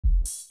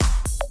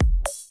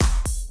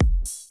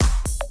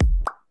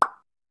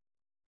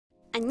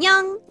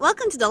Annyeong!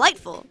 Welcome to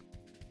Dollightful!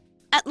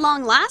 At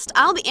long last,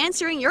 I'll be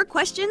answering your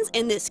questions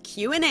in this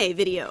Q&A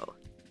video.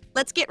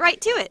 Let's get right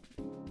to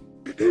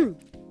it!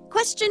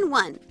 Question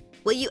 1.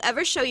 Will you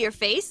ever show your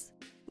face?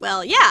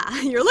 Well,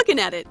 yeah, you're looking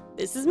at it.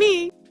 This is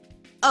me.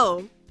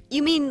 Oh,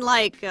 you mean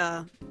like,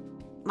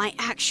 my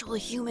actual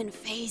human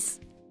face?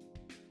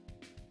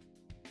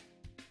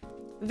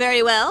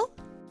 Very well.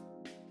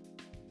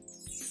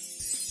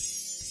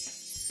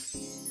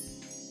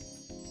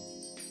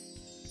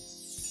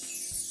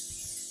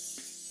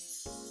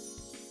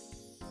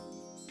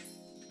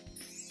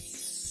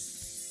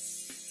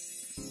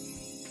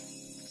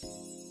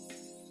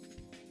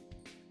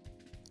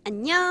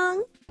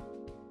 Annyeong!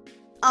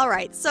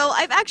 Alright, so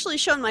I've actually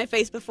shown my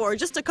face before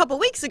just a couple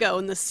weeks ago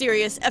in the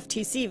Serious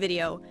FTC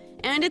video,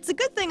 and it's a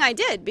good thing I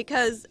did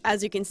because,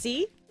 as you can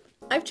see,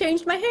 I've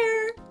changed my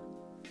hair!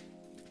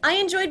 I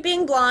enjoyed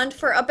being blonde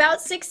for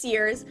about 6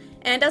 years,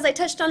 and as I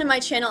touched on in my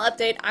channel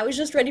update, I was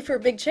just ready for a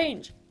big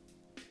change.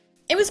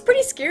 It was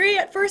pretty scary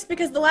at first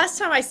because the last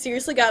time I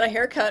seriously got a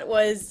haircut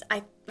was,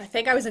 I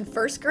think I was in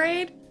 1st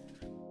grade.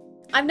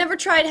 I've never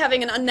tried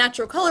having an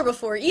unnatural color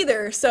before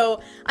either,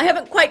 so I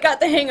haven't quite got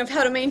the hang of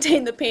how to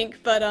maintain the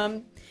pink, but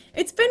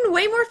it's been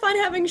way more fun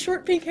having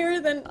short pink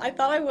hair than I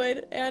thought I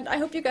would, and I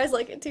hope you guys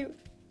like it too.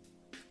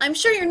 I'm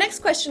sure your next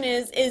question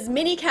is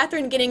Mini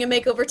Catherine getting a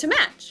makeover to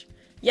match?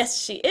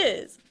 Yes, she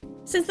is.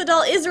 Since the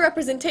doll is a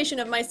representation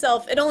of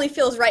myself, it only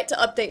feels right to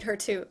update her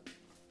too.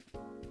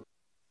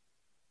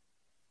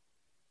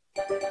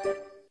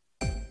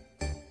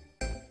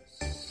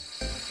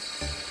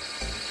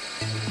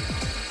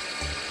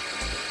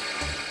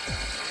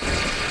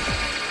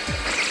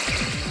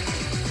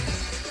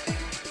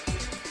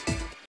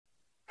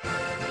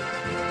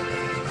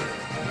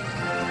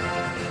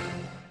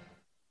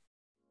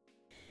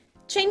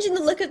 Changing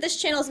the look of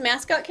this channel's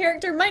mascot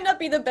character might not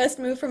be the best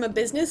move from a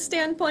business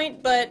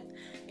standpoint, but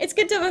it's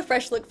good to have a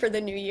fresh look for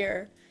the new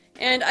year.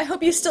 And I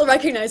hope you still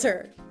recognize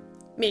her.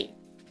 Me.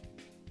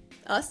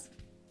 Us.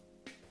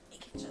 We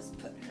can just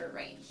put her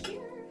right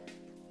here.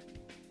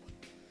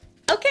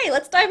 Okay,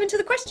 let's dive into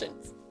the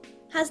questions.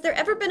 Has there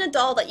ever been a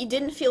doll that you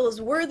didn't feel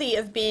was worthy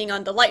of being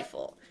on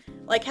Dollightful?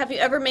 Like, have you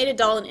ever made a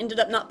doll and ended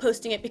up not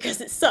posting it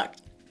because it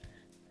sucked?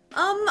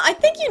 I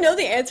think you know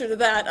the answer to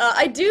that.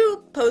 I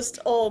do post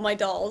all my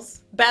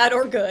dolls, bad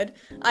or good.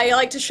 I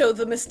like to show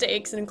the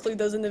mistakes and include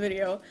those in the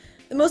video.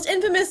 The most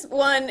infamous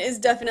one is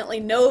definitely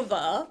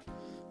Nova.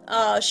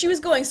 She was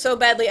going so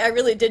badly, I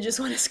really did just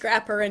want to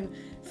scrap her and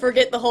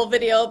forget the whole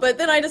video, but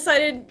then I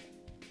decided,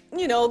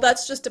 you know,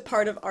 that's just a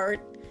part of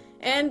art.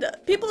 And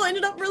people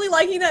ended up really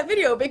liking that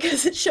video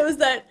because it shows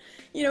that,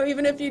 you know,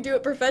 even if you do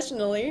it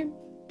professionally,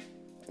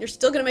 you're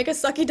still gonna make a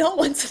sucky doll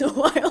once in a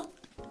while.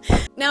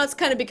 Now it's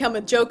kind of become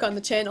a joke on the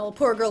channel.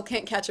 Poor girl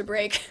can't catch a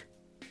break.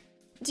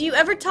 Do you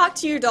ever talk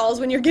to your dolls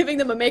when you're giving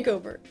them a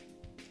makeover?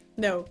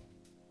 No.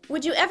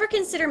 Would you ever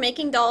consider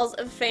making dolls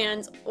of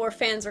fans or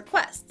fans'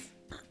 requests?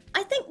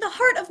 I think the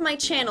heart of my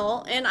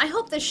channel, and I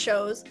hope this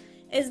shows,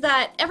 is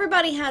that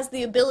everybody has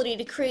the ability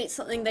to create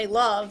something they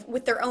love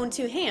with their own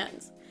 2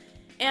 hands.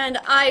 And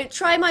I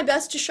try my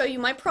best to show you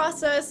my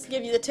process,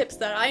 give you the tips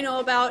that I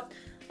know about,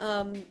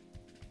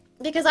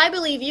 because I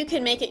believe you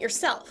can make it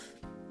yourself.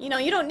 You know,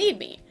 you don't need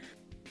me.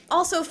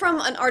 Also, from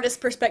an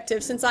artist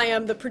perspective, since I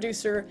am the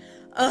producer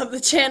of the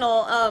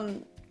channel,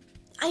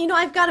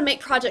 I've got to make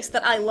projects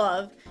that I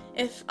love.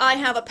 If I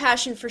have a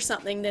passion for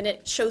something, then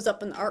it shows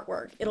up in the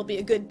artwork. It'll be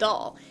a good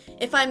doll.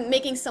 If I'm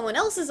making someone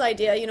else's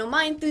idea, you know,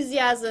 my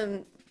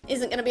enthusiasm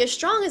isn't going to be as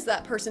strong as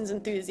that person's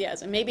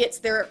enthusiasm. Maybe it's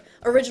their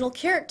original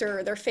character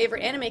or their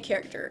favorite anime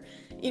character.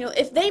 You know,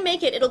 if they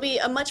make it, it'll be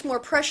a much more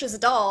precious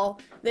doll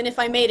than if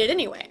I made it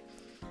anyway.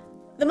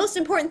 The most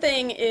important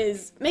thing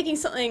is making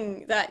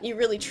something that you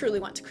really truly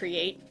want to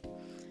create.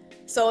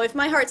 So if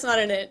my heart's not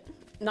in it,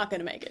 I'm not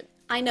gonna make it.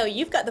 I know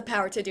you've got the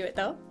power to do it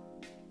though.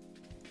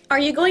 Are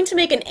you going to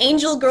make an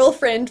angel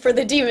girlfriend for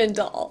the demon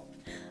doll?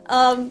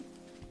 I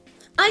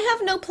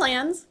have no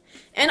plans,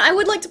 and I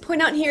would like to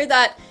point out here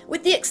that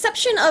with the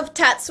exception of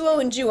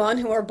Tatsuo and Ju-on,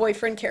 who are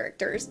boyfriend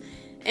characters,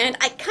 and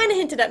I kinda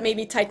hinted at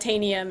maybe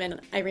Titanium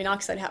and Irene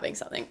Oxide having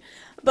something,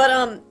 but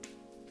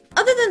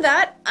other than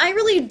that, I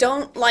really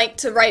don't like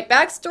to write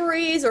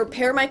backstories or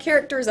pair my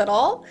characters at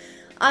all.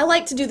 I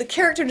like to do the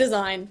character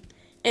design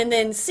and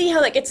then see how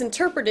that gets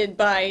interpreted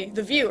by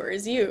the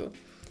viewers, you.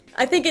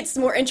 I think it's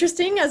more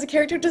interesting as a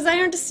character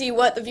designer to see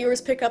what the viewers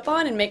pick up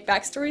on and make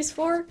backstories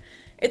for.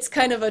 It's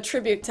kind of a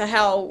tribute to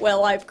how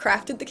well I've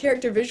crafted the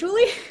character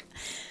visually.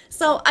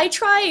 So I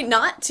try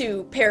not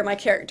to pair my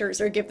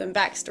characters or give them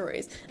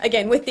backstories.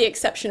 Again, with the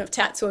exception of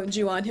Tatsuo and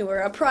Ju-on, who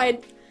are a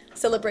pride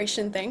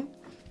celebration thing.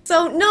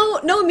 So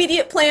no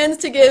immediate plans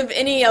to give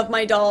any of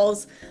my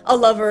dolls a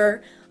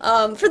lover.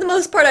 For the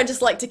most part, I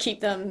just like to keep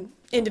them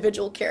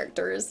individual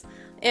characters.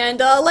 And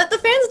let the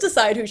fans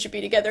decide who should be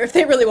together if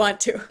they really want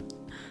to.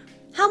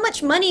 How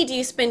much money do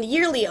you spend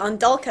yearly on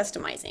doll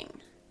customizing?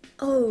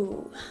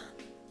 Oh.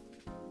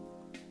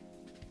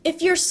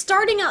 If you're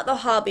starting out the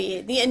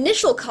hobby, the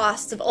initial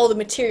costs of all the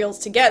materials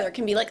together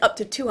can be like up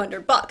to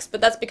 200 bucks, but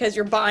that's because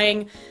you're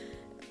buying,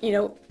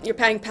 you're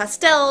buying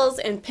pastels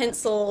and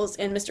pencils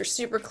and Mr.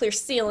 Super Clear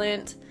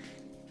sealant.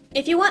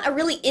 If you want a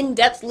really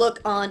in-depth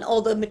look on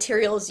all the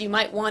materials you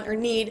might want or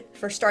need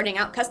for starting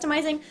out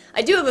customizing,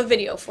 I do have a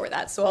video for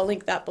that, so I'll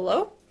link that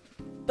below.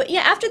 But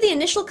yeah, after the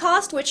initial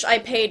cost, which I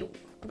paid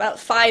about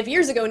 5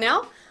 years ago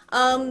now,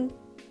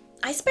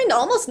 I spend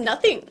almost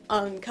nothing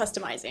on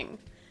customizing.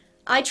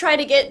 I try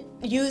to get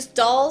used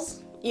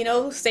dolls,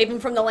 save them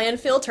from the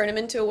landfill, turn them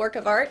into a work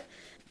of art.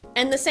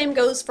 And the same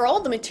goes for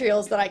all the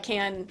materials that I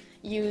can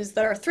use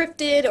that are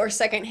thrifted or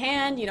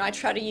secondhand. I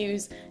try to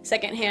use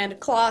secondhand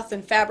cloth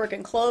and fabric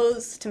and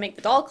clothes to make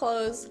the doll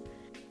clothes.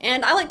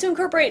 And I like to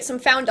incorporate some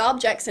found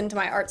objects into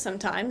my art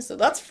sometimes, so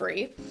that's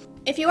free.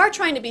 If you are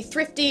trying to be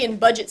thrifty and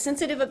budget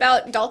sensitive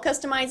about doll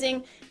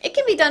customizing, it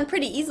can be done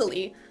pretty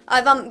easily.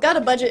 I've got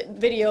a budget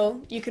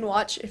video you can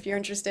watch if you're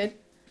interested.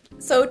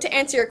 So to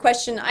answer your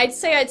question, I'd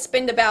say I'd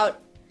spend about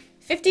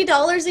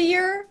 $50 a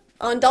year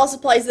on doll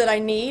supplies that I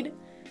need,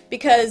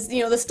 because,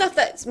 the stuff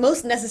that's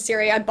most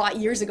necessary I bought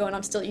years ago and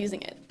I'm still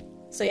using it.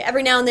 So yeah,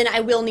 every now and then I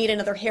will need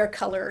another hair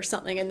color or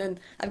something, and then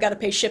I've got to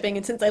pay shipping,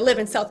 and since I live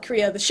in South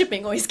Korea, the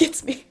shipping always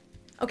gets me.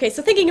 Okay,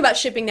 so thinking about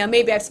shipping now,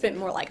 maybe I've spent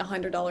more like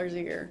 $100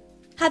 a year.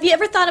 Have you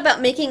ever thought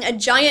about making a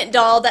giant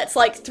doll that's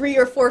like 3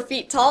 or 4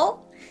 feet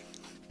tall?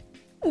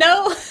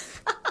 No?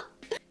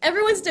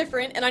 Everyone's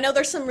different, and I know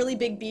there's some really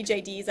big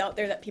BJDs out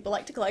there that people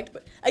like to collect,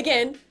 but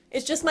again,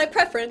 it's just my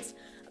preference.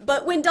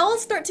 But when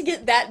dolls start to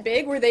get that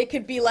big, where they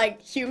could be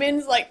like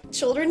humans, like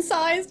children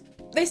sized,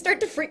 they start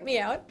to freak me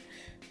out.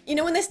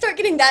 When they start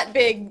getting that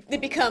big, they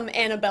become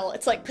Annabelle.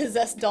 It's like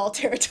possessed doll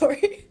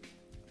territory.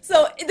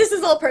 So this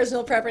is all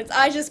personal preference.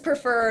 I just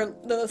prefer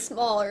the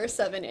smaller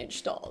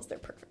 7-inch dolls. They're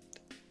perfect.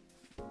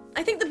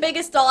 I think the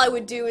biggest doll I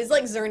would do is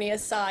like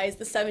Xernia's size,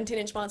 the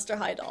 17-inch Monster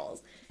High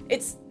dolls.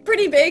 It's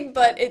pretty big,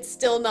 but it's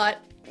still not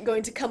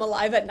going to come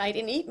alive at night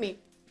and eat me.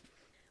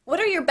 What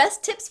are your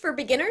best tips for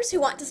beginners who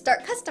want to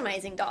start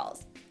customizing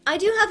dolls? I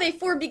do have a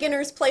For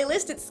Beginners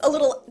playlist. It's a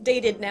little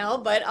dated now,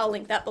 but I'll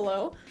link that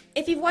below.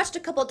 If you've watched a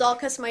couple doll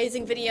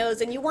customizing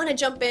videos and you want to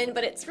jump in,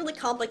 but it's really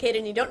complicated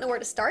and you don't know where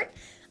to start,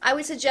 I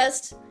would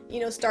suggest,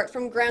 start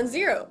from ground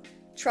zero.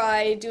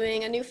 Try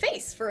doing a new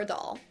face for a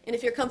doll. And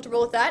if you're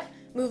comfortable with that,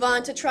 move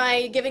on to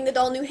try giving the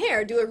doll new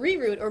hair, do a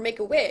reroot, or make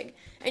a wig.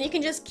 And you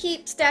can just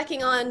keep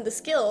stacking on the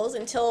skills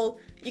until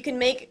you can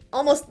make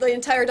almost the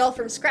entire doll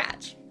from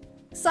scratch.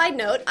 Side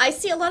note, I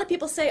see a lot of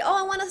people say, oh,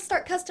 I want to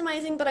start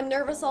customizing, but I'm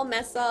nervous I'll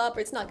mess up, or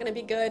it's not going to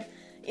be good.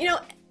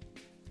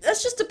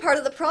 That's just a part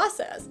of the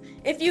process.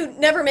 If you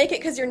never make it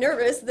because you're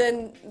nervous,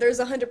 then there's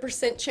a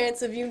 100%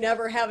 chance of you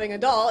never having a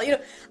doll.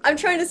 I'm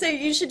trying to say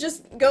you should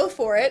just go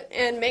for it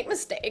and make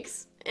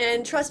mistakes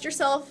and trust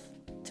yourself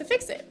to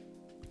fix it.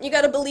 You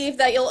gotta believe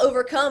that you'll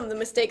overcome the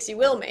mistakes you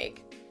will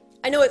make.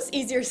 I know it's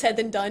easier said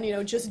than done,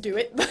 just do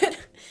it, but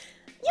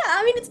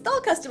yeah, it's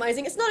doll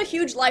customizing. It's not a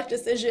huge life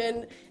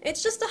decision.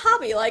 It's just a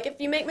hobby. Like,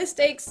 if you make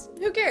mistakes,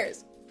 who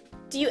cares?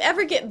 Do you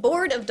ever get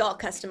bored of doll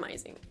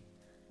customizing?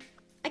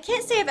 I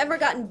can't say I've ever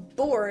gotten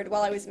bored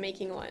while I was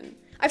making one.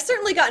 I've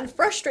certainly gotten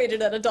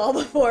frustrated at a doll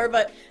before,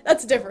 but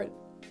that's different.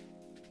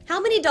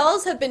 How many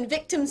dolls have been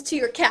victims to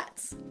your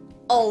cats?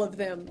 All of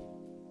them.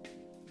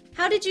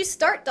 How did you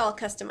start doll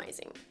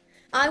customizing?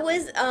 I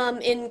was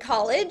in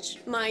college,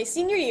 my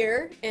senior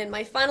year, and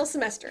my final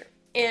semester.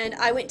 And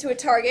I went to a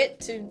Target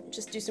to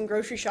just do some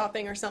grocery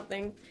shopping or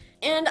something.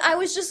 And I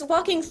was just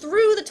walking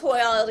through the toy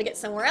aisle to get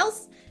somewhere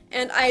else,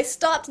 and I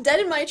stopped dead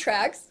in my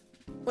tracks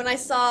when I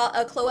saw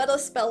a Cloetta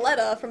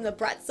Spelletta from the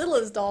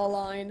Bratzilla's doll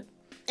line.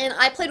 And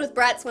I played with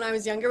Bratz when I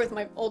was younger with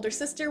my older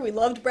sister. We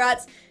loved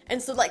Bratz, and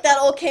so like that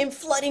all came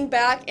flooding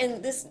back,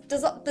 and this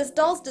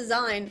doll's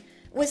design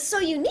was so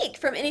unique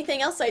from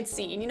anything else I'd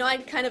seen.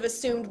 I'd kind of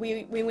assumed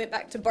we went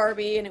back to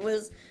Barbie and it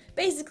was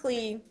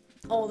basically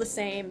all the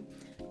same.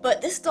 But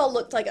this doll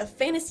looked like a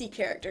fantasy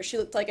character. She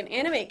looked like an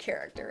anime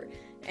character.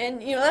 And,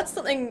 that's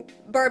something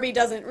Barbie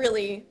doesn't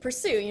really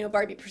pursue.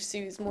 Barbie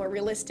pursues more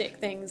realistic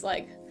things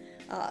like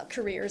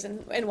careers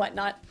and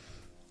whatnot.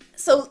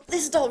 So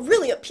this doll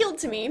really appealed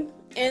to me,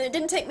 and it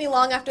didn't take me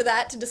long after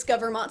that to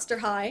discover Monster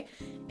High.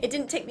 It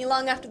didn't take me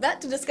long after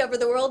that to discover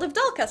the world of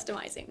doll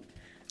customizing.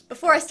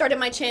 Before I started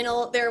my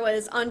channel, there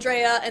was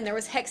Andrea and there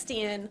was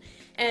Hextian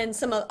and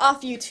some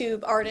off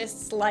YouTube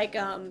artists like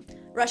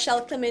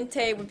Rachel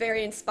Clemente were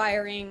very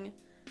inspiring.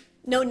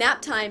 No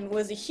Nap Time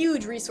was a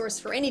huge resource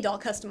for any doll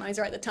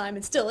customizer at the time,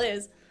 and still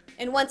is.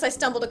 And once I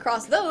stumbled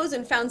across those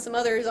and found some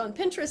others on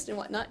Pinterest and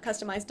whatnot,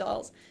 customized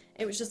dolls,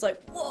 it was just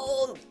like,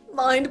 whoa,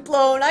 mind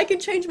blown. I can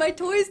change my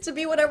toys to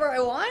be whatever I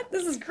want.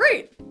 This is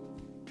great.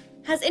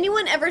 Has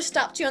anyone ever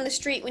stopped you on the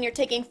street when you're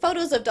taking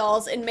photos of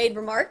dolls and made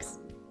remarks?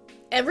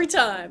 Every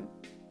time.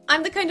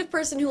 I'm the kind of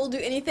person who will do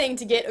anything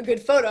to get a good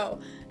photo.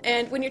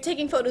 And when you're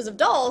taking photos of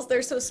dolls,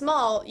 they're so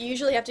small, you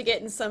usually have to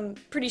get in some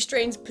pretty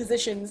strange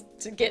positions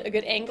to get a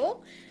good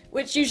angle,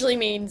 which usually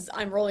means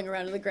I'm rolling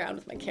around on the ground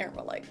with my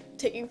camera, like,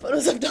 taking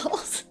photos of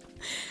dolls.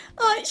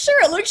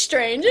 Sure, it looks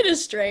strange. It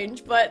is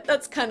strange, but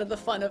that's kind of the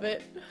fun of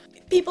it.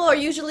 People are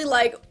usually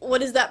like,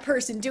 what is that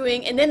person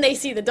doing? And then they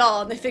see the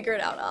doll and they figure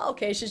it out. Oh,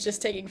 okay, she's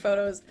just taking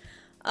photos.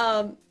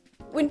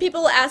 When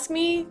people ask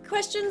me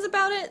questions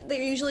about it,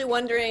 they're usually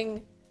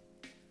wondering,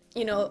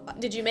 you know,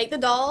 did you make the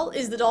doll?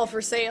 Is the doll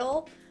for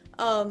sale?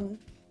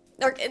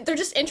 They're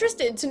just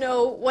interested to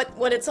know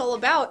what it's all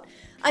about.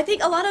 I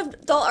think a lot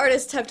of doll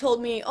artists have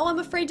told me, oh, I'm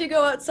afraid to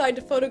go outside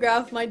to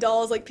photograph my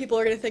dolls, like people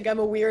are gonna think I'm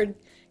a weird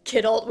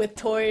kidult with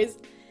toys.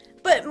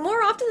 But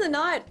more often than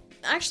not,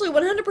 actually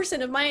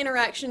 100% of my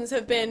interactions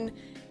have been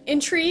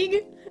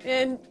intrigue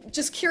and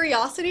just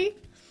curiosity.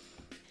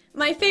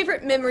 My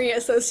favorite memory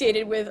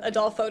associated with a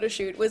doll photo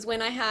shoot was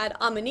when I had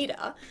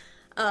Amanita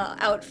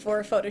out for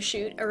a photo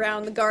shoot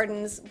around the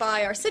gardens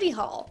by our city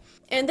hall.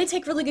 And they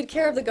take really good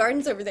care of the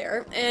gardens over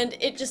there, and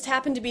it just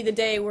happened to be the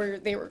day where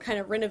they were kind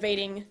of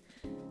renovating,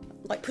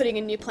 like putting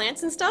in new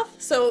plants and stuff,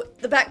 so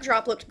the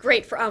backdrop looked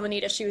great for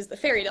Amanita. She was the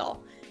fairy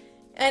doll.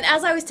 And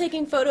as I was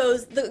taking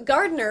photos, the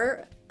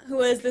gardener, who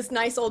was this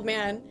nice old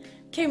man,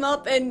 came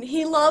up and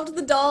he loved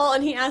the doll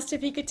and he asked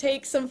if he could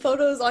take some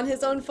photos on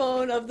his own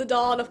phone of the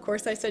doll, and of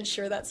course I said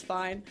sure, that's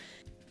fine.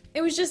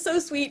 It was just so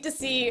sweet to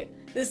see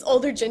this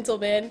older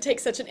gentleman take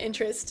such an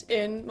interest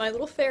in my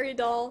little fairy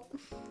doll.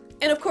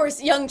 And of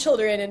course, young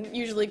children, and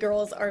usually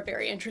girls, are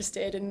very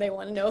interested and they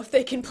want to know if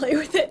they can play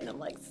with it, and I'm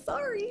like,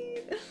 sorry.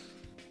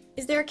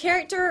 Is there a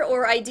character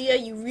or idea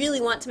you really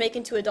want to make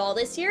into a doll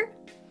this year?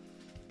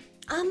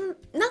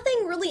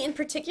 Nothing really in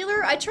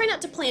particular. I try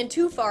not to plan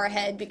too far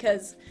ahead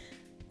because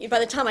by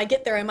the time I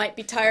get there I might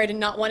be tired and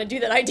not want to do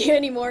that idea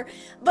anymore.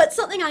 But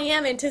something I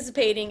am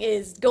anticipating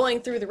is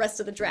going through the rest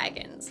of the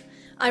dragons.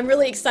 I'm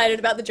really excited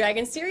about the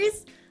dragon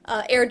series.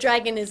 Air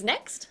Dragon is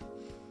next.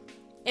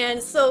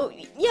 And so,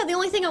 yeah, the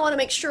only thing I want to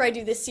make sure I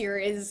do this year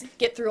is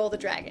get through all the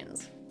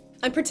dragons.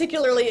 I'm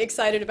particularly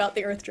excited about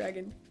the Earth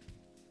Dragon.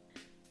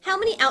 How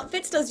many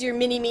outfits does your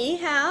mini-me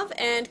have,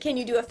 and can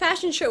you do a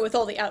fashion show with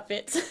all the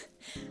outfits?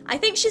 I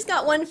think she's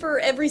got one for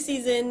every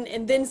season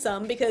and then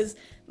some, because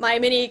my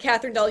mini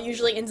Catherine doll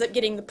usually ends up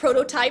getting the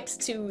prototypes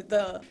to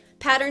the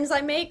patterns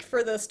I make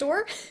for the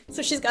store,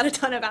 so she's got a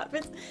ton of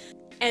outfits.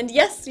 And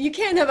yes, you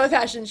can have a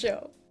fashion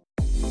show.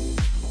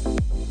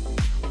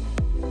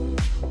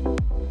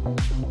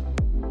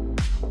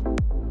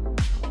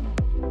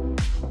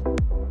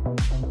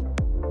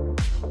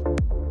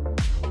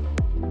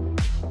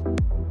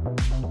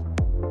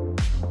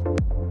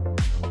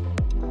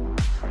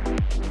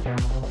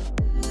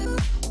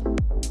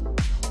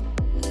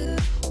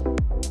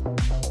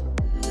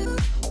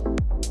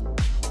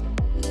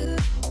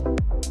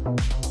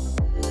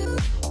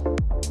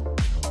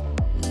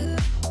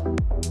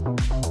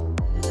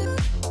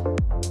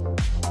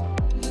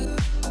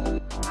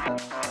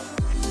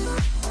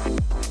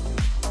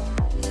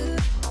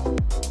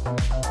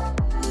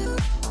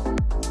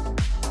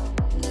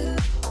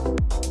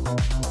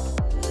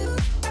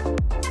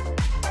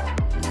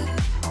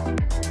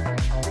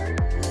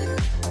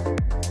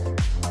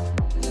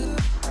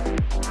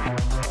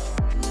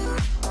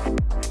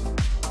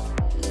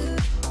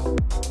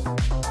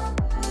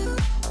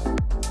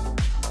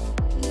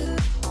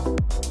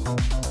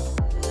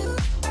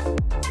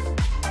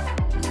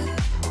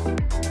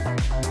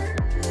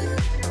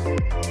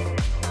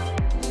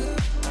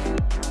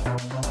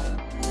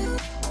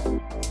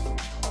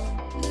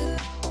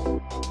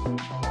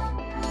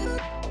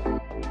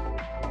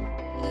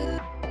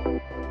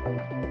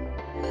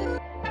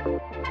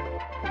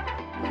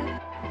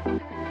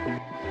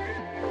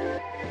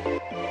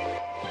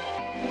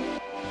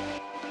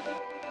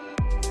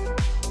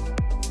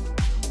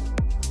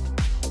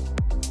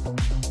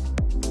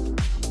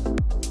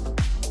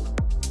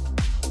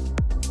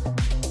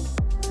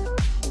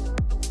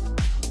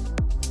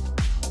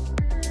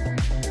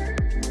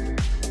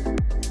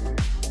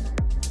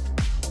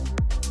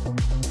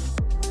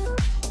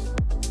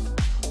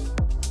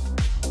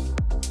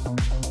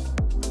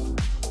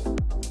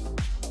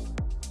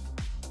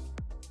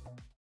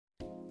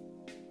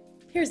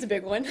 Here's the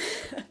big one.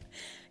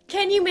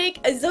 Can you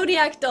make a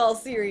Zodiac doll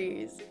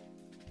series?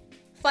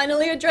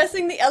 Finally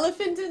addressing the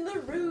elephant in the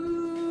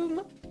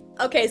room.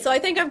 Okay, so I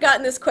think I've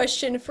gotten this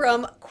question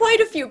from quite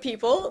a few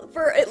people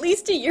for at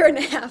least a year and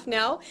a half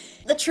now.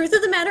 The truth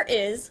of the matter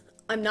is,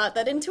 I'm not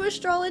that into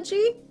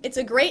astrology. It's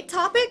a great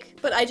topic,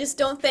 but I just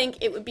don't think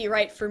it would be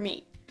right for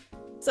me.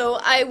 So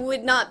I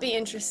would not be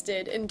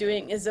interested in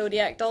doing a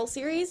Zodiac doll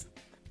series.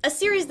 A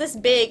series this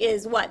big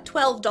is, what,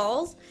 12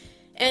 dolls?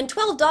 And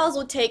 12 dolls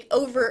would take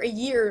over a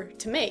year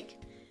to make,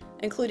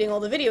 including all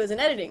the videos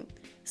and editing.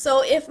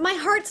 So if my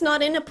heart's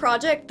not in a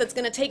project that's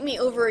gonna take me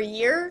over a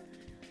year,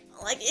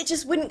 like, it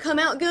just wouldn't come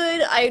out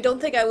good. I don't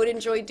think I would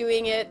enjoy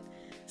doing it.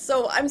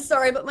 So I'm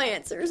sorry, but my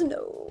answer is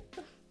no.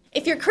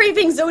 If you're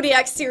craving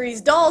Zodiac series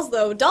dolls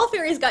though, Doll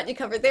Fairy's got you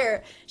covered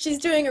there. She's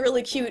doing a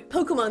really cute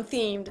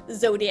Pokemon-themed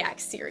Zodiac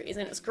series,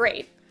 and it's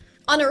great.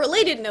 On a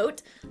related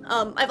note,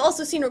 I've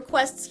also seen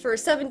requests for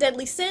 7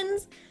 Deadly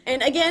Sins,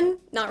 and again,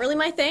 not really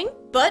my thing,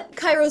 but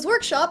Cairo's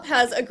Workshop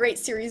has a great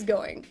series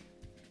going.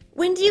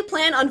 When do you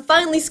plan on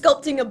finally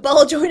sculpting a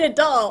ball-jointed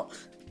doll?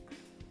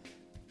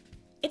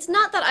 It's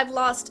not that I've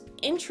lost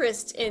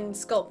interest in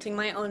sculpting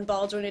my own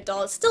ball-jointed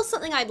doll. It's still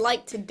something I'd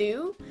like to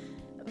do,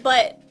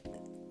 but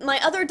my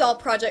other doll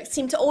projects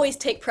seem to always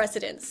take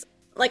precedence.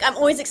 Like, I'm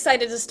always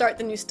excited to start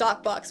the new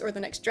stock box or the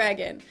next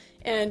dragon,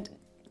 and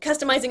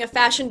customizing a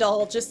fashion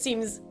doll just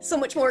seems so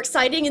much more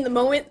exciting in the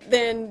moment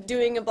than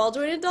doing a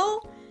ball-jointed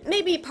doll.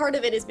 Maybe part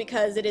of it is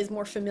because it is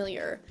more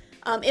familiar.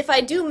 If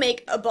I do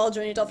make a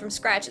ball-jointed doll from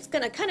scratch, it's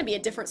gonna kind of be a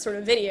different sort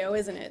of video,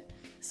 isn't it?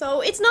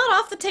 So it's not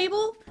off the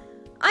table.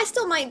 I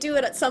still might do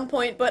it at some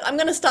point, but I'm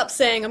gonna stop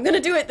saying I'm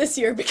gonna do it this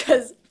year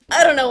because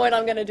I don't know when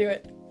I'm gonna do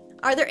it.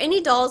 Are there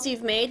any dolls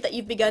you've made that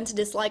you've begun to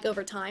dislike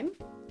over time?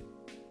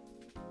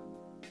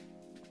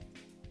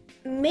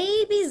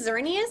 Maybe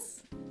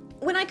Xerneas?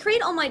 When I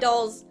create all my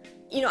dolls,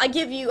 you know,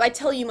 I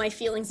tell you my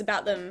feelings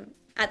about them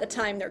at the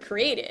time they're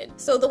created.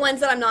 So the ones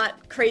that I'm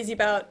not crazy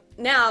about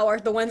now are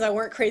the ones I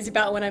weren't crazy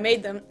about when I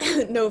made them,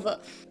 Nova.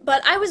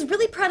 But I was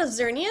really proud of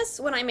Xerneas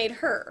when I made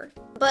her.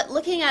 But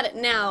looking at it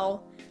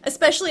now,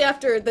 especially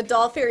after the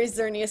Doll Fairies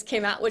Xerneas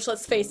came out, which,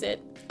 let's face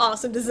it,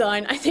 awesome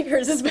design. I think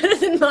hers is better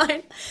than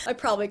mine. I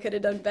probably could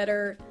have done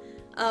better.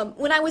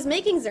 When I was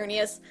making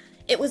Xerneas,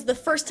 it was the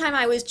first time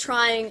I was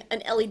trying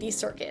an LED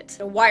circuit,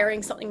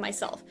 wiring something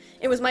myself.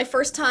 It was my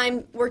first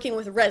time working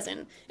with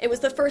resin. It was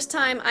the first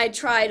time I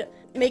tried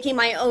making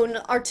my own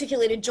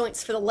articulated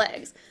joints for the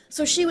legs.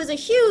 So she was a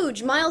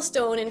huge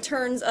milestone in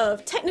terms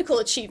of technical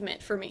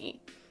achievement for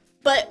me.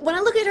 But when I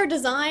look at her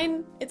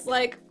design, it's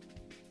like,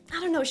 I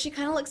don't know, she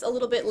kind of looks a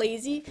little bit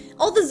lazy.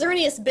 All the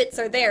Xerneas bits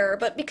are there,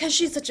 but because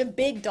she's such a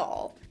big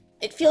doll,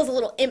 it feels a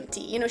little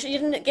empty. You know, she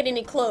didn't get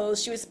any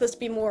clothes. She was supposed to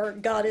be more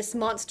goddess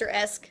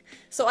monster-esque.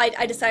 So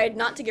I decided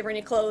not to give her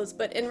any clothes,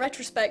 but in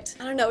retrospect,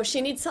 I don't know, she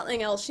needs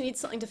something else. She needs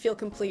something to feel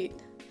complete.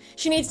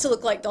 She needs to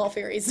look like Doll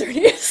Fairies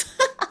Xerneas.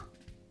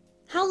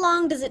 How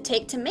long does it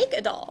take to make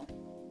a doll?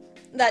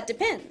 That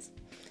depends.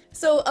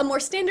 So a more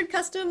standard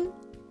custom,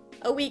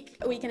 a week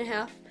and a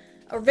half.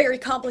 A very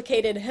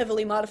complicated,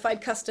 heavily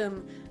modified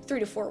custom, 3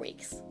 to 4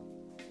 weeks.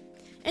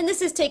 And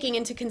this is taking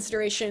into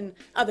consideration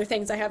other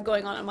things I have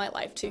going on in my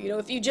life too. You know,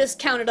 if you just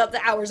counted up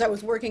the hours I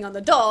was working on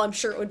the doll, I'm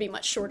sure it would be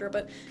much shorter,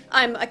 but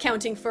I'm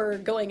accounting for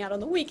going out on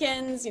the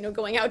weekends, you know,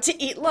 going out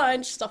to eat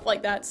lunch, stuff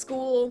like that,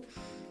 school.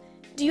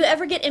 Do you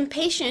ever get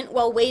impatient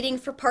while waiting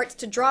for parts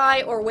to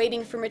dry or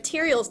waiting for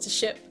materials to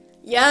ship?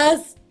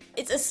 Yes!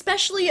 It's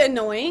especially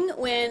annoying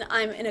when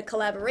I'm in a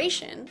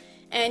collaboration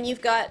and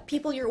you've got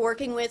people you're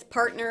working with,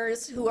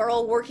 partners, who are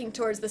all working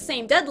towards the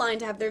same deadline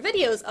to have their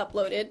videos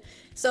uploaded,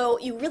 so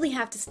you really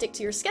have to stick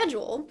to your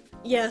schedule.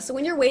 Yeah, so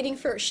when you're waiting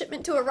for a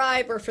shipment to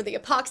arrive or for the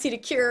epoxy to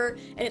cure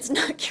and it's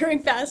not curing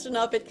fast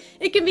enough,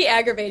 it can be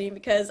aggravating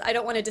because I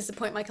don't want to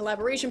disappoint my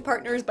collaboration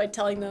partners by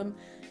telling them,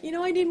 you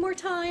know, I need more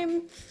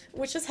time,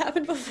 which has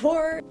happened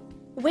before.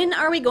 When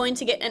are we going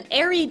to get an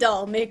Airy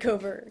doll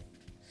makeover?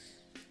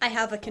 I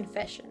have a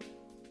confession.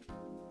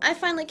 I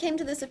finally came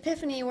to this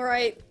epiphany where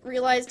I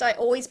realized I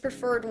always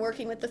preferred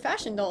working with the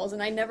fashion dolls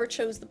and I never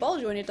chose the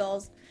ball-jointed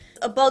dolls.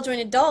 A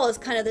ball-jointed doll is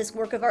kind of this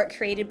work of art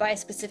created by a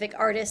specific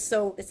artist,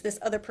 so it's this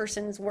other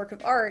person's work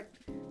of art.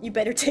 You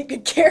better take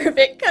good care of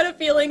it kind of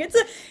feeling. I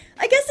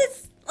guess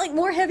it's like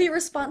more heavy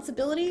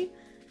responsibility,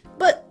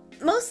 but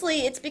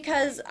mostly it's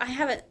because I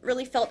haven't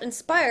really felt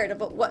inspired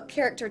about what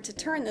character to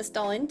turn this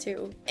doll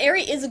into.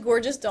 Airy is a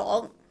gorgeous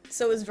doll,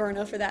 so is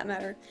Verna for that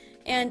matter,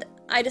 and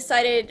I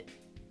decided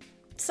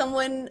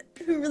someone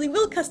who really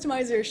will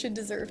customize her should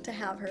deserve to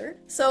have her.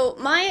 So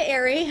my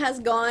Airy has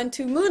gone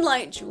to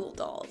Moonlight Jewel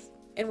Dolls,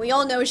 and we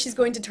all know she's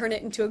going to turn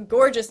it into a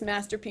gorgeous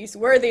masterpiece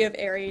worthy of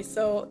Airy,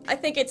 so I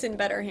think it's in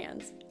better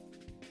hands.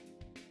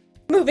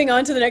 Moving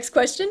on to the next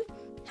question.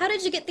 How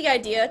did you get the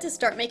idea to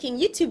start making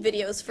YouTube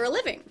videos for a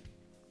living?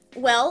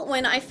 Well,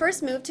 when I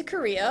first moved to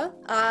Korea,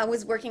 I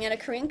was working at a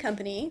Korean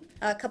company.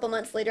 A couple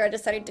months later I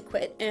decided to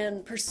quit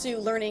and pursue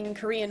learning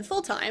Korean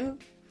full-time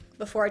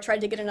before I tried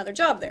to get another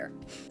job there.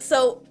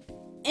 So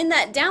in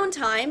that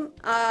downtime,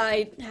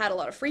 I had a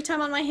lot of free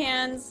time on my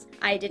hands.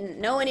 I didn't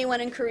know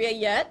anyone in Korea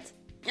yet,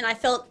 and I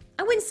felt,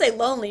 I wouldn't say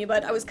lonely,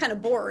 but I was kind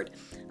of bored.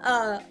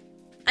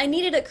 I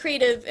needed a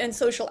creative and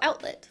social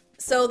outlet.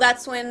 So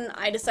that's when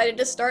I decided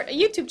to start a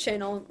YouTube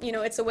channel. You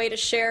know, it's a way to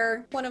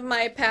share one of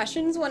my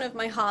passions, one of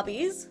my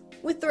hobbies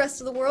with the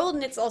rest of the world,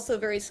 and it's also a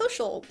very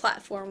social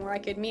platform where I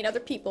could meet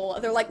other people,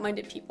 other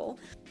like-minded people.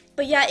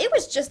 But yeah, it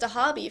was just a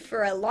hobby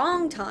for a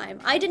long time.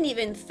 I didn't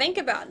even think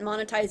about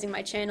monetizing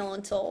my channel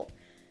until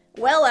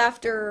well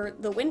after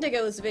the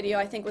Wendigos video,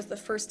 I think, was the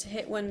first to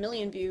hit 1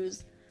 million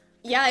views.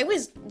 Yeah, it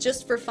was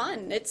just for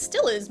fun. It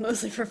still is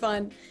mostly for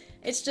fun.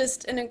 It's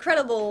just an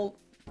incredible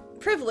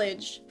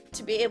privilege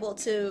to be able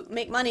to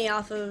make money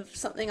off of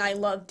something I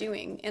love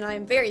doing, and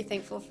I'm very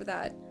thankful for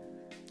that.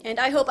 And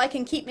I hope I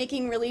can keep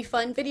making really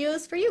fun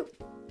videos for you.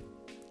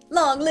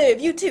 Long live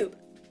YouTube!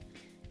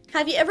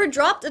 Have you ever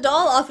dropped a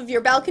doll off of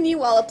your balcony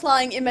while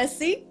applying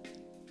MSC?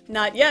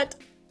 Not yet.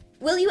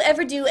 Will you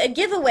ever do a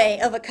giveaway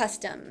of a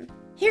custom?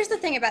 Here's the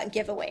thing about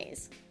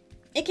giveaways.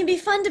 It can be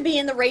fun to be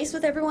in the race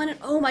with everyone and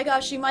oh my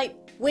gosh, you might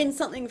win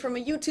something from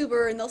a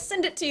YouTuber and they'll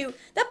send it to you.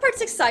 That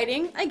part's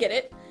exciting, I get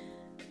it.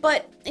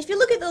 But if you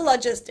look at the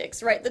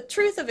logistics, right, the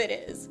truth of it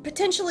is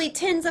potentially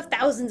tens of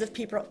thousands of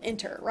people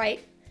enter,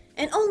 right?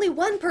 And only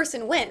one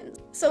person wins.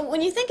 So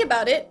when you think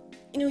about it,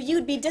 you know,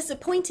 you'd be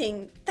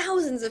disappointing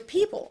thousands of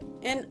people.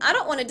 And I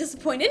don't want to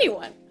disappoint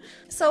anyone.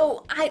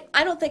 So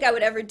I don't think I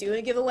would ever do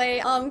a giveaway,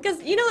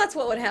 because you know that's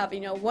what would happen,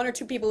 you know, one or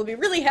two people would be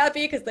really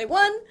happy because they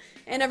won,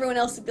 and everyone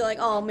else would be like,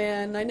 oh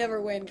man, I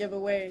never win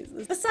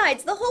giveaways.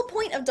 Besides, the whole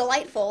point of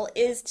Dollightful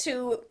is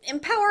to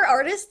empower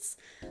artists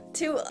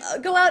to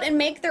go out and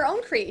make their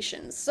own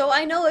creations. So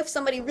I know if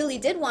somebody really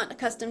did want a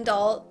custom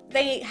doll,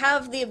 they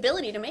have the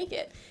ability to make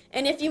it.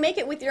 And if you make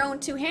it with your own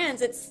two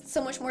hands, it's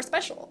so much more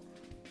special.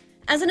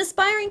 As an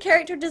aspiring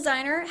character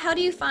designer, how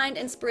do you find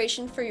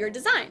inspiration for your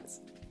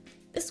designs?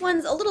 This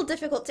one's a little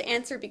difficult to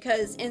answer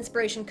because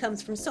inspiration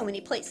comes from so many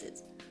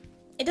places.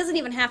 It doesn't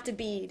even have to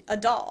be a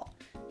doll.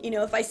 You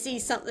know, if I see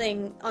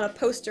something on a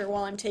poster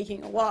while I'm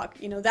taking a walk,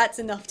 you know, that's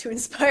enough to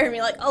inspire me,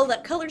 like, oh,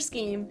 that color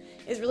scheme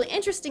is really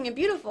interesting and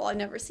beautiful. I've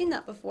never seen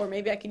that before.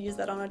 Maybe I could use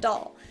that on a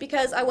doll.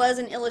 Because I was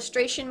an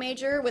illustration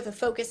major with a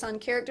focus on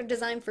character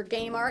design for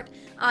game art,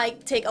 I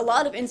take a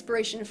lot of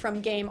inspiration from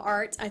game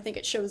art. I think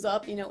it shows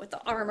up, you know, with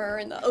the armor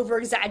and the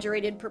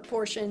over-exaggerated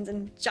proportions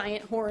and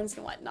giant horns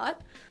and whatnot.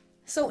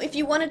 So if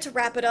you wanted to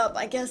wrap it up,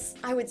 I guess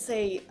I would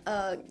say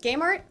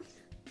game art,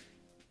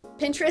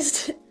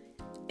 Pinterest,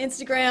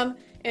 Instagram,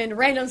 and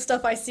random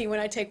stuff I see when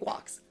I take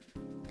walks.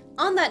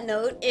 On that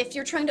note, if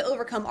you're trying to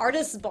overcome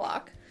artist's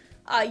block,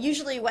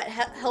 usually what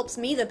helps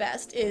me the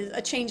best is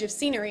a change of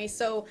scenery.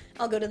 So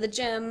I'll go to the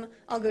gym,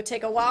 I'll go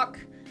take a walk,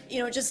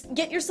 you know, just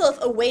get yourself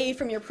away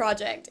from your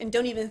project and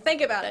don't even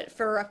think about it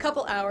for a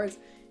couple hours.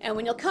 And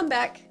when you come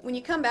back,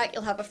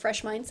 you'll have a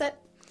fresh mindset.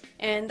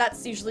 And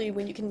that's usually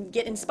when you can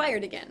get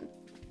inspired again.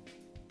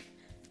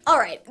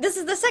 Alright, this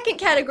is the second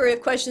category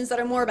of questions that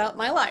are more about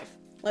my life.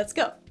 Let's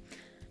go.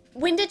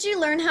 When did you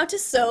learn how to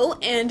sew,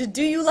 and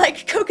do you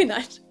like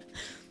coconut?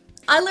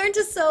 I learned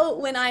to sew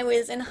when I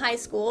was in high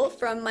school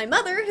from my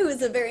mother, who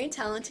is a very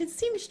talented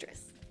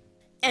seamstress.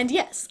 And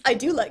yes, I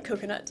do like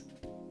coconut.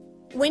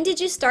 When did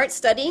you start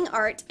studying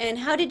art, and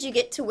how did you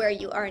get to where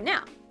you are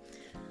now?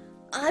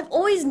 I've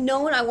always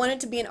known I wanted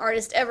to be an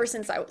artist ever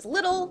since I was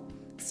little.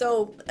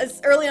 So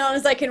as early on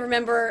as I can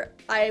remember,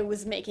 I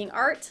was making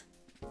art.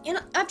 And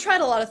I've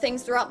tried a lot of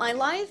things throughout my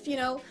life, you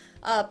know,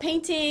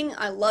 painting,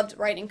 I loved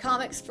writing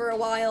comics for a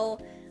while,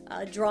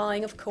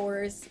 drawing of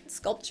course,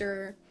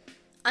 sculpture.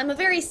 I'm a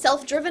very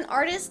self-driven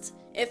artist.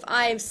 If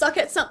I suck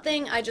at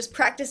something, I just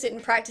practice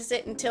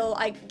it until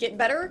I get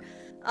better.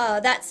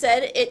 That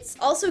said, it's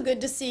also good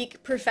to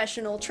seek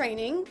professional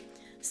training.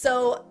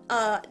 So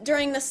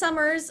during the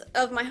summers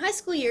of my high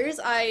school years,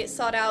 I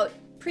sought out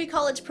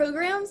pre-college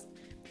programs.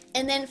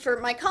 And then for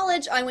my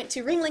college, I went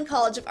to Ringling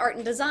College of Art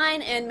and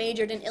Design and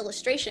majored in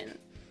illustration.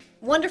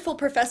 Wonderful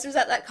professors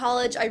at that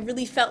college. I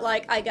really felt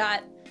like I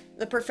got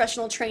the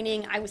professional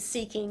training I was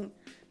seeking.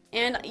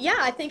 And yeah,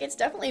 I think it's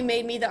definitely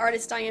made me the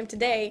artist I am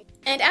today.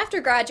 And after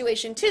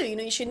graduation too, you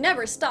know, you should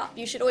never stop.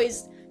 You should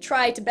always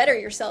try to better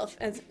yourself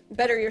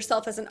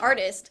as an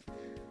artist.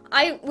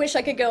 I wish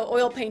I could go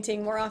oil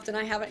painting more often.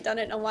 I haven't done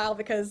it in a while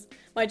because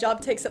my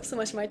job takes up so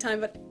much of my time,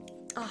 but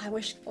I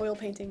wish oil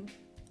painting.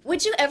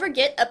 Would you ever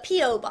get a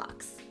P.O.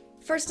 box?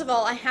 First of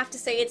all, I have to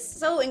say it's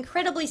so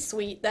incredibly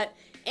sweet that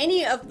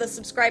any of the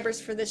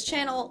subscribers for this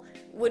channel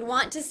would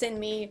want to send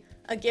me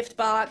a gift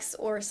box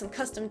or some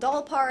custom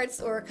doll parts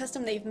or a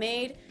custom they've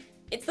made.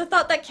 It's the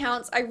thought that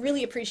counts. I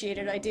really appreciate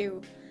it, I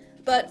do.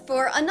 But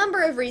for a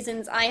number of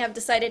reasons, I have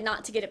decided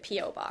not to get a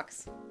P.O.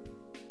 box.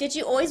 Did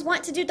you always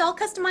want to do doll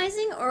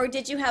customizing, or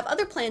did you have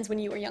other plans when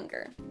you were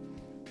younger?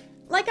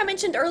 Like I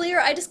mentioned earlier,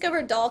 I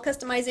discovered doll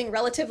customizing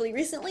relatively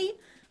recently.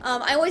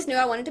 I always knew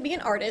I wanted to be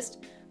an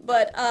artist,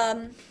 but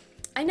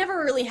I never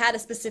really had a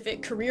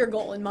specific career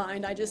goal in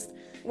mind. I just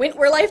went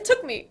where life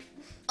took me.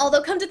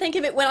 Although, come to think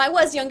of it, when I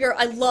was younger,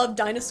 I loved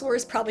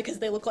dinosaurs, probably because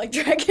they look like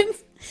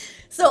dragons.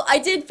 So I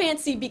did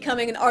fancy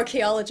becoming an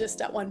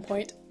archaeologist at one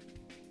point.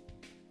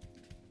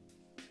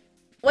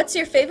 What's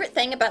your favorite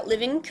thing about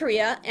living in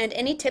Korea, and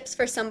any tips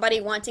for somebody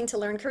wanting to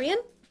learn Korean?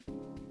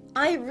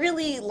 I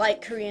really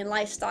like Korean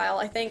lifestyle.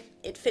 I think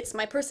it fits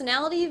my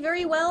personality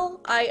very well.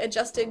 I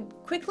adjusted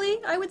quickly,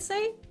 I would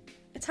say.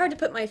 It's hard to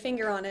put my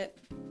finger on it.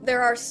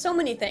 There are so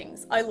many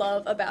things I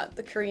love about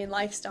the Korean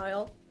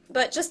lifestyle.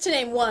 But just to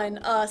name one,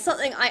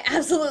 something I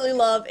absolutely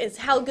love is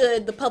how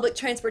good the public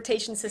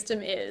transportation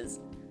system is.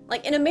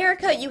 Like in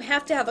America, you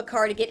have to have a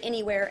car to get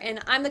anywhere,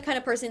 and I'm the kind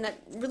of person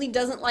that really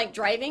doesn't like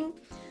driving.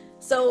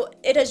 So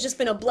it has just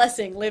been a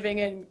blessing living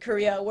in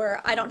Korea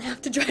where I don't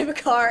have to drive a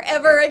car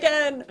ever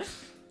again.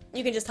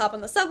 You can just hop on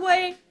the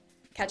subway,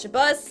 catch a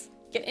bus,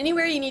 get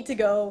anywhere you need to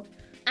go.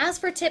 As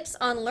for tips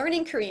on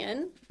learning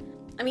Korean,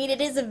 I mean,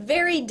 it is a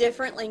very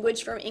different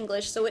language from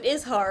English, so it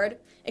is hard,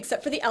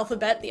 except for the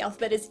alphabet. The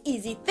alphabet is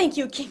easy. Thank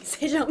you, King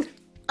Sejong.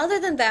 Other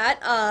than that,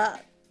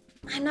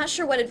 I'm not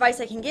sure what advice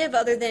I can give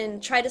other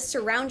than try to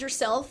surround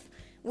yourself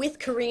with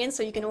Korean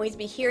so you can always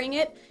be hearing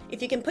it.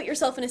 If you can put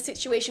yourself in a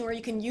situation where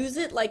you can use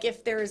it, like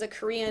if there's a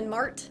Korean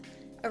mart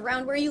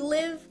around where you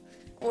live,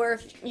 or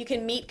if you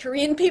can meet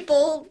Korean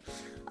people,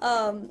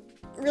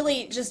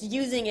 really just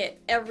using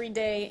it every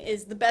day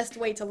is the best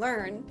way to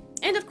learn.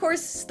 And of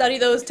course, study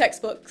those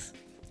textbooks.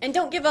 And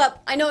don't give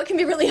up. I know it can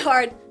be really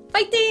hard.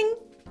 Fighting!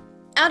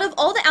 Out of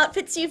all the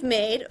outfits you've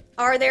made,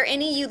 are there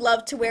any you'd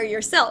love to wear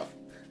yourself?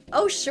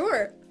 Oh,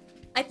 sure.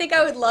 I think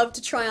I would love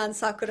to try on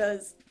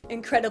Sakura's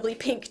incredibly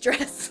pink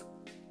dress.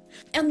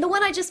 And the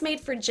one I just made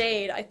for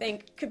Jade, I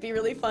think, could be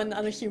really fun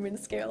on a human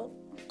scale.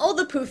 All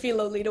the poofy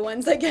Lolita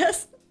ones, I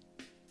guess.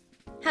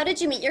 How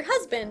did you meet your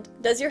husband?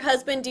 Does your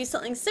husband do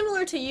something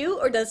similar to you,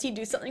 or does he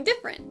do something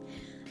different?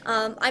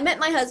 I met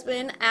my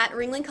husband at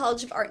Ringling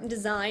College of Art and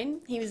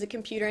Design. He was a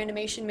computer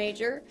animation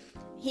major.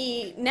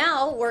 He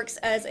now works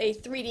as a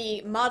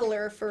 3D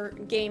modeler for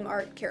game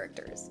art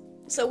characters.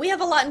 So we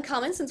have a lot in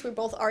common since we're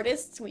both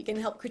artists. We can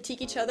help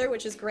critique each other,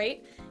 which is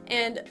great.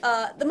 And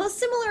the most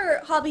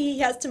similar hobby he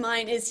has to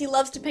mine is he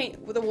loves to paint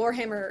with the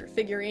Warhammer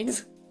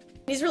figurines.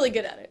 He's really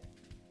good at it.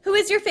 Who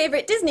is your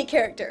favorite Disney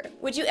character?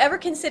 Would you ever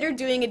consider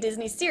doing a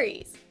Disney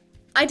series?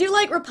 I do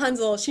like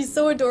Rapunzel. She's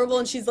so adorable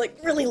and she's like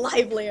really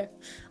lively.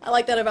 I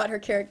like that about her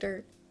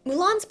character.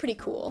 Mulan's pretty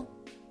cool.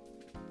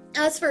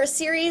 As for a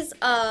series,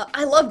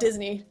 I love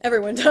Disney.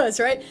 Everyone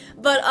does, right?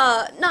 But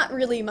not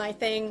really my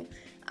thing.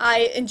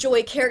 I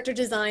enjoy character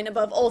design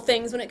above all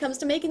things when it comes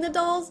to making the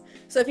dolls.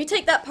 So if you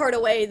take that part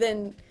away,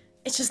 then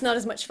it's just not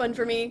as much fun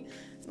for me.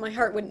 My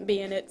heart wouldn't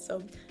be in it,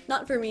 so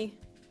not for me.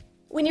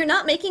 When you're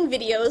not making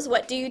videos,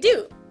 what do you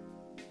do?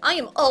 I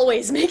am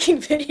always making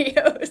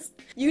videos.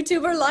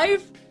 YouTuber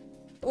life.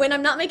 When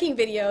I'm not making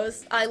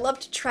videos, I love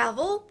to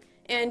travel,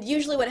 and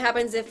usually what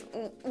happens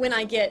when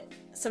I get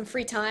some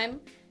free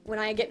time, when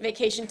I get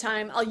vacation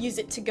time, I'll use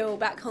it to go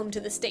back home to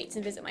the States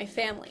and visit my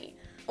family.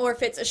 Or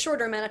if it's a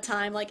shorter amount of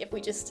time, like if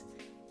we just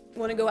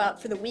want to go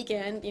out for the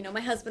weekend, you know,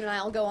 my husband and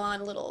I will go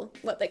on a little,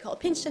 what they call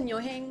pinchen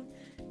yoheng.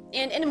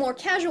 And in a more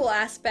casual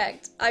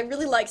aspect, I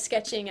really like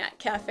sketching at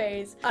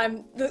cafes.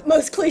 I'm the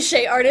most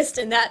cliche artist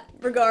in that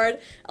regard.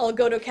 I'll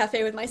go to a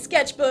cafe with my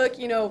sketchbook,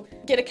 you know,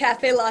 get a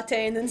cafe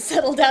latte, and then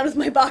settle down with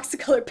my box of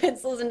colored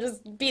pencils and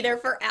just be there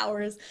for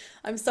hours.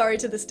 I'm sorry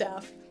to the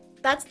staff.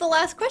 That's the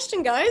last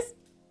question, guys.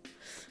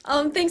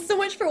 Thanks so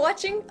much for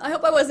watching. I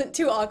hope I wasn't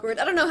too awkward.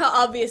 I don't know how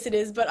obvious it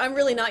is, but I'm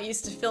really not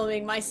used to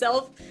filming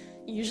myself.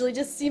 You usually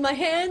just see my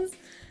hands.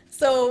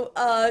 So,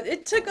 I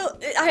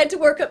had to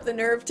work up the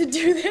nerve to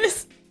do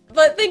this.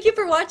 But thank you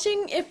for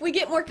watching. If we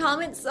get more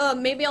comments,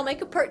 maybe I'll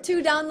make a part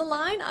 2 down the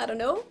line. I don't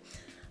know.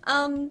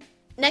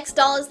 Next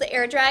doll is the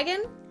air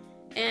dragon,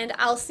 and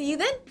I'll see you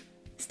then.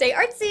 Stay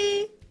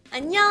artsy!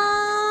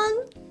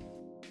 Annyeong!